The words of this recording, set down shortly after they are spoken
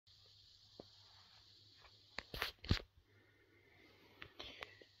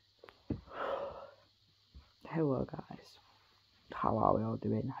Hello guys, how are we all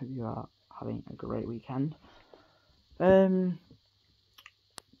doing? Hope you are having a great weekend.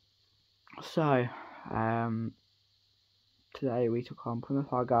 Today we took on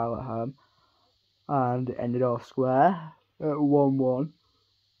Plymouth Argyle at home and it ended off square at 1-1.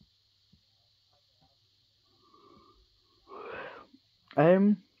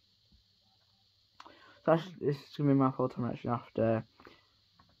 This is going to be my full-time reaction after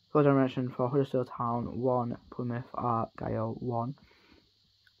full-time reaction for Huddersfield Town 1, Plymouth Argyle 1.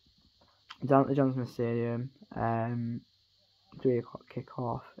 Down at the Johnson Stadium, 3 o'clock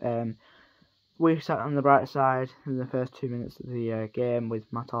kick-off. We sat on the bright side in the first 2 minutes of the game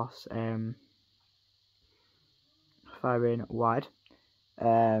with Matos firing wide.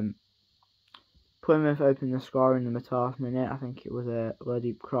 Plymouth opened the score in the 12th minute. I think it was a low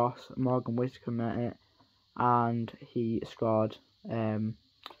deep cross. Morgan Whitaker met it and he scored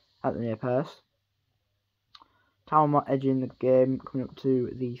at the near post. Town were edging the game coming up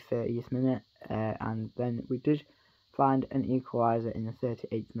to the 30th minute, and then we did find an equaliser in the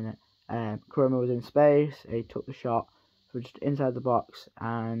 38th minute. Koroma was in space, he took the shot from just inside the box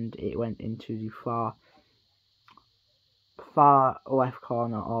and it went into the far left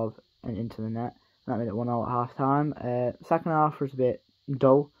corner of and into the net. That made it 1-0 at half time. Second half was a bit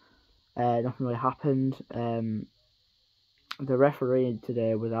dull, nothing really happened. The referee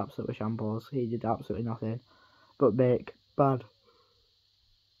today was absolutely shambles. He did absolutely nothing but make bad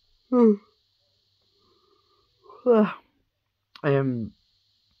I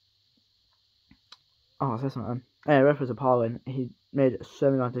said something. Ref was appalling. He made so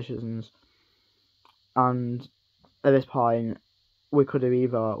many bad decisions, and at this point we could have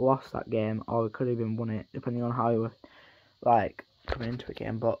either lost that game or we could have even won it, depending on how we were coming into the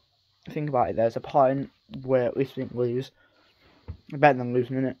game. But think about it, there's a point where at least we didn't lose. Better than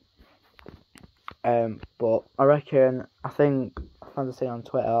losing, innit? But I think fans are saying on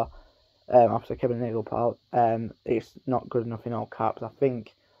Twitter after Kevin Nagel put out, it's not good enough in all caps. I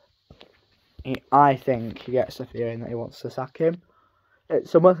think he gets the feeling that he wants to sack him.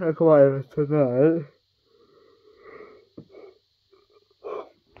 Someone's going to come out tonight.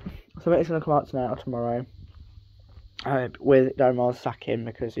 Somebody's going to come out tonight or tomorrow with Darren Moore's sacking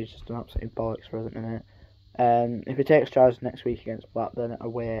because he's just an absolute bollocks for us at the minute. If he takes charge next week against Blackburn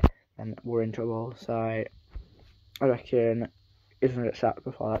away, then we're in trouble. So I reckon he's going to get sacked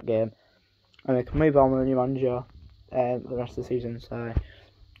before that game, and we can move on with a new manager for the rest of the season. So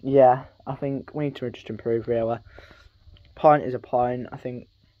yeah, I think we need to just improve, really. Point is a point. I think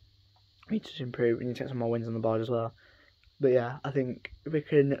we need to improve. We need to get some more wins on the board as well. But yeah, I think if we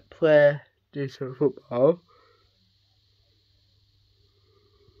can play decent football,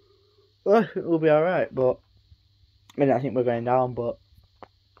 well, we'll be alright. But I think we're going down, but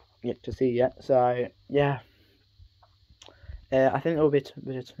yet to see yet. So yeah, I think it will be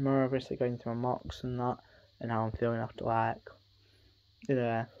tomorrow. Obviously, going through my mocks and that, and how I'm feeling after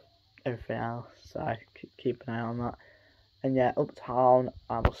everything else. So keep an eye on that. And yeah, up Town,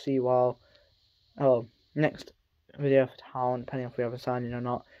 I will see you all. Next video for Town, depending if we have a signing or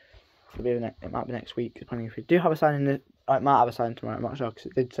not. It might be next week, depending if we do have a signing. I might have a signing tomorrow. I'm not sure because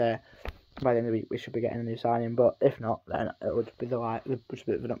it did say by the end of the week we should be getting a new signing. But if not, then it would be just a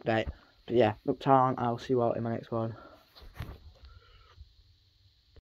bit of an update. But yeah, up Town, I'll see you all in my next one.